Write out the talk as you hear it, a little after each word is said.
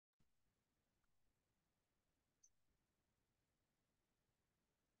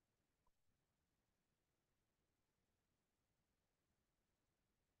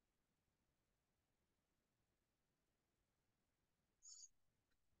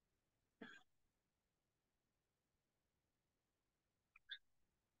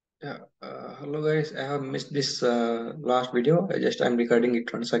Yeah, hello guys. I have missed this last video. I'm recording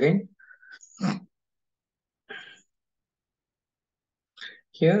it once again.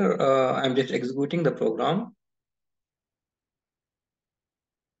 Here, I'm just executing the program.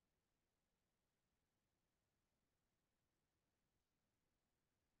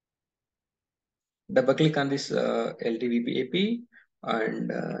 Double click on this LTVB AP, and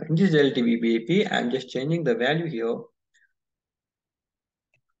in this LTVB AP, I'm just changing the value here.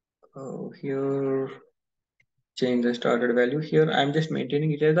 Here, change the started value. Here, I'm just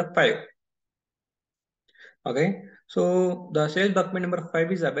maintaining it as a 5. Okay, so the sales document number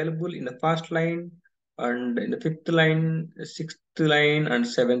 5 is available in the first line, and in the fifth line, sixth line, and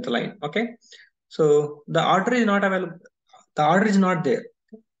seventh line. Okay, so the order is not available. The order is not there.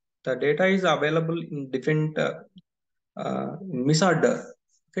 The data is available in different misorder.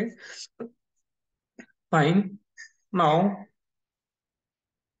 Okay, fine. Now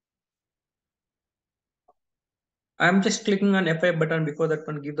I'm just clicking on F5 button. Before that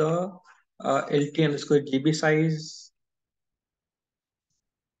one, give the LT underscore GB size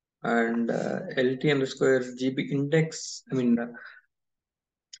and LT underscore GB index.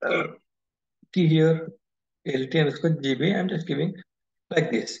 Key here LT underscore GB. I'm just giving like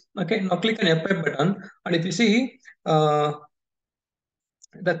this. Okay, now click on F5 button, and if you see the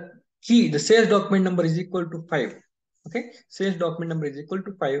key, the sales document number is equal to 5. Okay, sales document number is equal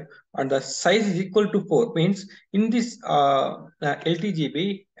to 5, and the size is equal to 4. Means in this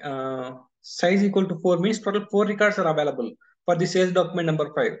LTGB, size equal to 4 means total 4 records are available for the sales document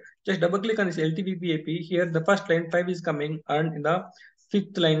number 5. Just double click on this LTVB AP. Here the first line 5 is coming, and in the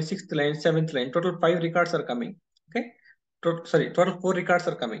fifth line, sixth line, seventh line, total 5 records are coming. Okay, total 4 records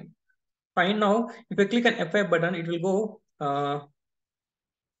are coming. Fine. Now if I click on F5 button, it will go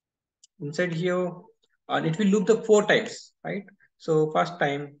inside here, and it will loop the 4 times, right? So first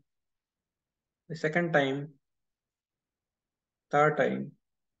time, the second time, third time,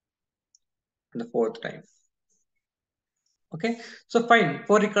 and the fourth time. Okay, so fine,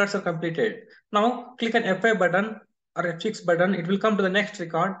 4 records are completed. Now click on F5 button or F6 button, it will come to the next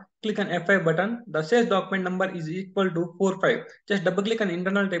record. Click on F5 button, the sales document number is equal to 45. Just double click on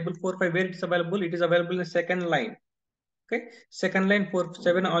internal table 45 where it is available. It is available in the second line. Okay, second line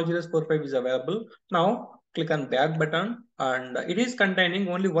 47 all zeros 45 is available. Now click on back button, and it is containing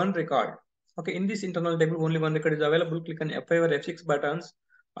only one record. Okay, in this internal table only one record is available. Click on F5 or F6 buttons,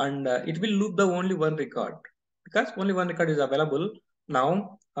 and it will loop the only one record because only one record is available.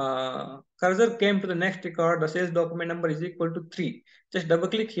 Now cursor came to the next record. The sales document number is equal to 3. Just double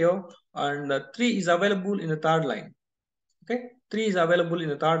click here, and 3 is available in the third line. Okay, 3 is available in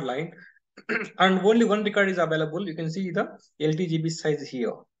the third line. And only one record is available. You can see the LTGB size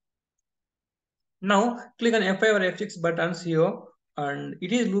here. Now click on F5 or F6 buttons here, and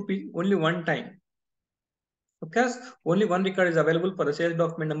it is looping only one time because only one record is available for the sales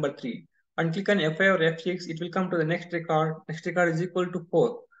document number 3. And click on F5 or F6, it will come to the next record. Next record is equal to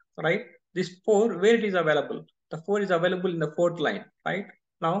 4, right? This 4, where it is available? The 4 is available in the fourth line, right?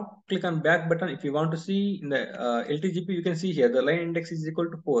 Now click on back button. If you want to see in the LTGP, you can see here the line index is equal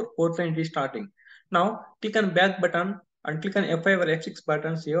to 4. Fourth line is starting. Now click on back button and click on F5 or F6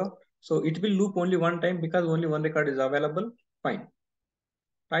 buttons here. So it will loop only one time because only one record is available. Fine.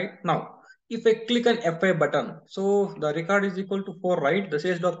 Right now, if I click on F5 button, so the record is equal to 4, right? The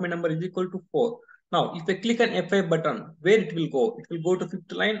sales document number is equal to 4. Now, if I click on F5 button, where it will go? It will go to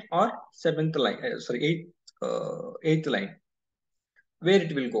fifth line or seventh line, eighth line, where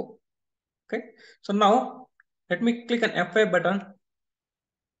it will go. Okay. So now let me click on F5 button.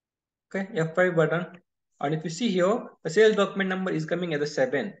 Okay, F5 button. And if you see here, the sales document number is coming as a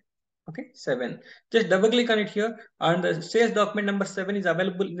 7. Okay, 7. Just double click on it here, and the sales document number 7 is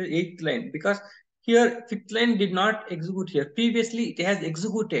available in the 8th line because here 5th line did not execute here. Previously it has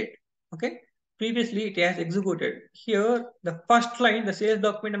executed. Okay, previously it has executed. Here the first line, the sales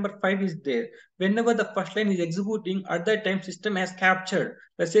document number 5 is there. Whenever the first line is executing, at that time system has captured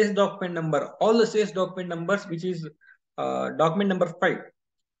the sales document number, all the sales document numbers, which is document number 5.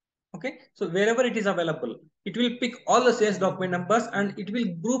 Okay, so wherever it is available, it will pick all the sales document numbers, and it will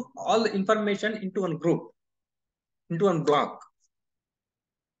group all the information into one group, into one block,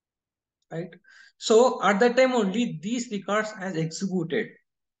 right? So at that time only these records has executed.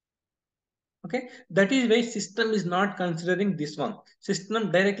 Okay, that is why system is not considering this one. System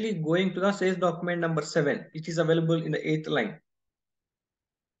directly going to the sales document number 7. It is available in the 8th line.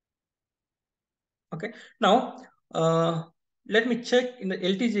 Okay, now let me check in the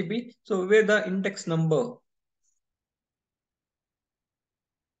LTGB. So where the index number.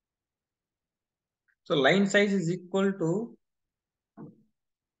 So line size is equal to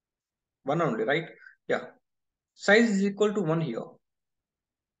 1 only, right? Yeah. Size is equal to 1 here.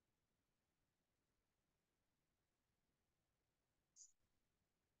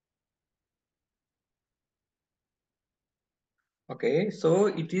 Okay, so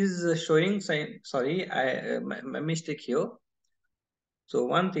it is showing sign. Sorry, my mistake here. So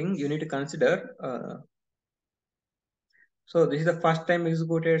one thing you need to consider. So this is the first time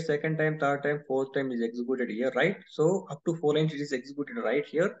executed, second time, third time, fourth time is executed here, right? So up to 4 lines it is executed right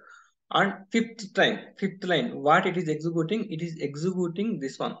here. And fifth line, what it is executing? It is executing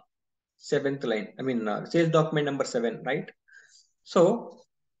this one, seventh line. I mean, sales document number 7, right? So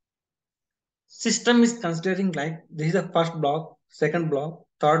system is considering like this is the first block, second block,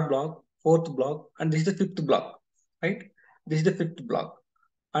 third block, fourth block, and this is the fifth block, right? This is the fifth block,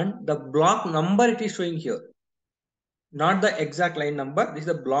 and the block number it is showing here, not the exact line number. This is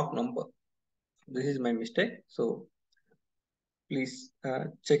the block number. This is my mistake. So please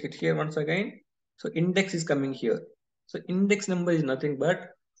check it here once again. So index is coming here. So index number is nothing but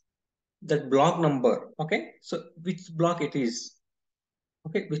that block number. Okay. So which block it is?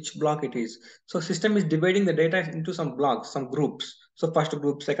 Okay, which block it is. So system is dividing the data into some blocks, some groups. So first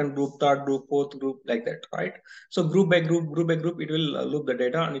group, second group, third group, fourth group, like that, right? So group by group, it will loop the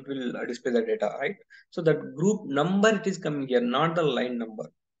data and it will display the data, right? So that group number it is coming here, not the line number.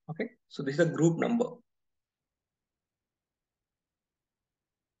 Okay, so this is the group number.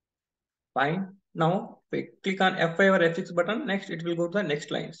 Fine. Now we click on F5 or F6 button. Next, it will go to the next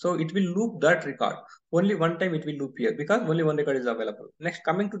line. So it will loop that record. Only one time it will loop here because only one record is available. Next,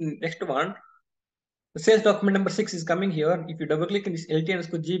 coming to the next one, the sales document number 6 is coming here. If you double click in this LT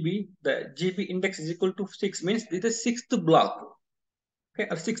underscore GB, the GB index is equal to 6, means it is the sixth block, okay,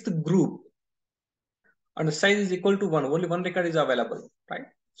 or sixth group, and the size is equal to 1. Only one record is available, right?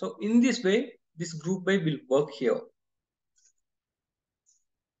 So in this way, this group by will work here.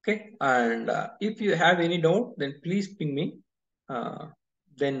 Okay, and if you have any doubt, then please ping me.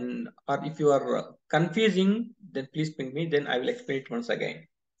 Then, or if you are confusing, then please ping me. Then I will explain it once again.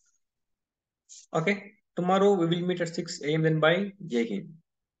 Okay, tomorrow we will meet at 6 a.m. Then bye. Jai Hind.